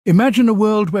Imagine a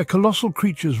world where colossal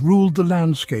creatures ruled the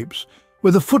landscapes,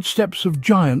 where the footsteps of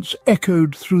giants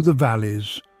echoed through the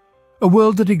valleys. A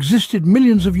world that existed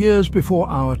millions of years before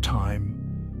our time.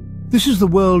 This is the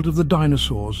world of the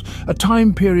dinosaurs, a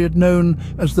time period known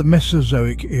as the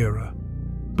Mesozoic era.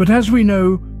 But as we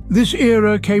know, this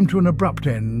era came to an abrupt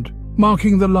end,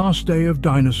 marking the last day of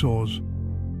dinosaurs.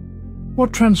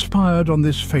 What transpired on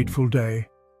this fateful day?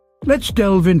 Let's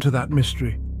delve into that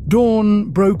mystery.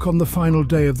 Dawn broke on the final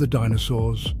day of the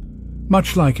dinosaurs,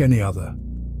 much like any other.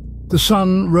 The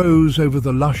sun rose over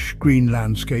the lush green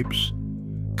landscapes,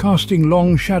 casting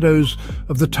long shadows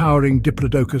of the towering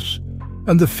Diplodocus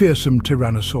and the fearsome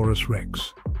Tyrannosaurus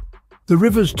rex. The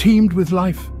rivers teemed with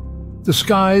life, the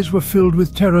skies were filled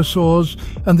with pterosaurs,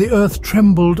 and the earth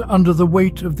trembled under the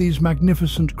weight of these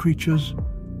magnificent creatures.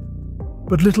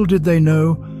 But little did they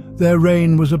know, their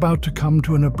reign was about to come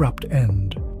to an abrupt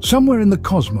end. Somewhere in the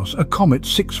cosmos, a comet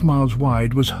 6 miles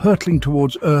wide was hurtling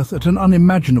towards Earth at an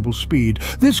unimaginable speed.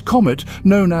 This comet,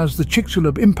 known as the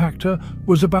Chicxulub Impactor,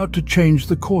 was about to change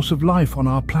the course of life on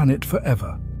our planet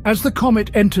forever. As the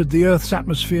comet entered the Earth's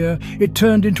atmosphere, it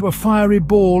turned into a fiery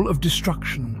ball of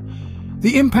destruction.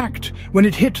 The impact, when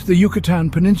it hit the Yucatan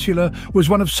Peninsula, was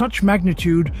one of such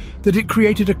magnitude that it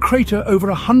created a crater over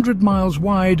 100 miles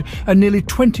wide and nearly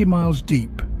 20 miles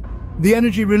deep. The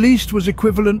energy released was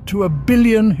equivalent to 1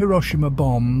 billion Hiroshima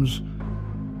bombs,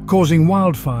 causing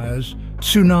wildfires,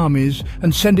 tsunamis,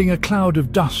 and sending a cloud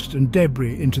of dust and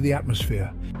debris into the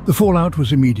atmosphere. The fallout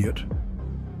was immediate.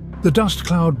 The dust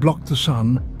cloud blocked the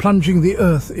sun, plunging the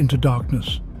Earth into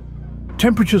darkness.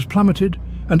 Temperatures plummeted,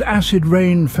 and acid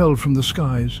rain fell from the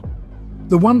skies.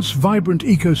 The once vibrant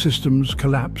ecosystems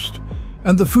collapsed,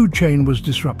 and the food chain was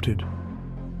disrupted.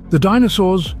 The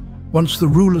dinosaurs, once the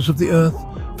rulers of the Earth,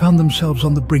 found themselves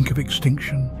on the brink of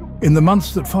extinction. In the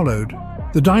months that followed,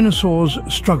 the dinosaurs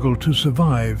struggled to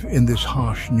survive in this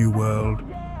harsh new world.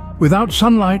 Without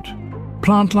sunlight,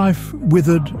 plant life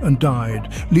withered and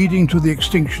died, leading to the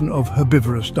extinction of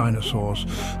herbivorous dinosaurs.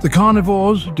 The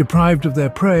carnivores, deprived of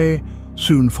their prey,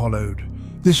 soon followed.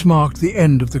 This marked the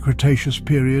end of the Cretaceous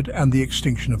period and the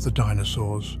extinction of the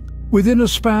dinosaurs. Within a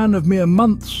span of mere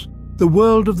months, the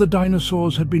world of the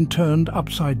dinosaurs had been turned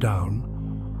upside down.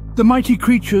 The mighty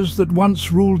creatures that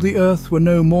once ruled the Earth were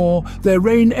no more. Their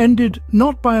reign ended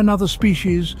not by another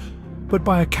species, but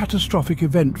by a catastrophic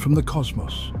event from the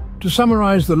cosmos. To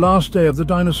summarize, the last day of the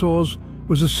dinosaurs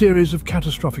was a series of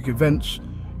catastrophic events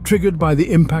triggered by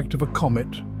the impact of a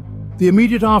comet. The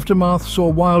immediate aftermath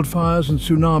saw wildfires and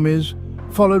tsunamis,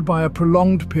 followed by a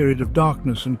prolonged period of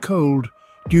darkness and cold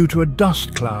due to a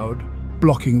dust cloud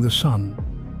blocking the sun.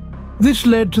 This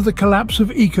led to the collapse of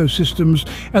ecosystems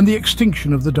and the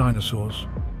extinction of the dinosaurs.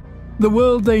 The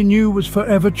world they knew was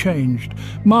forever changed,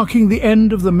 marking the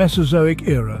end of the Mesozoic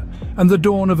era and the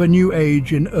dawn of a new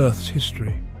age in Earth's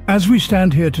history. As we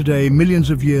stand here today,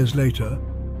 millions of years later,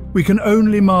 we can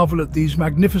only marvel at these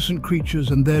magnificent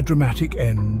creatures and their dramatic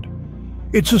end.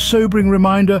 It's a sobering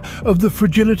reminder of the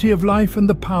fragility of life and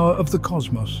the power of the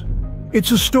cosmos.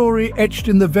 It's a story etched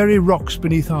in the very rocks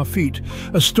beneath our feet,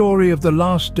 a story of the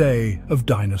last day of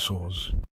dinosaurs.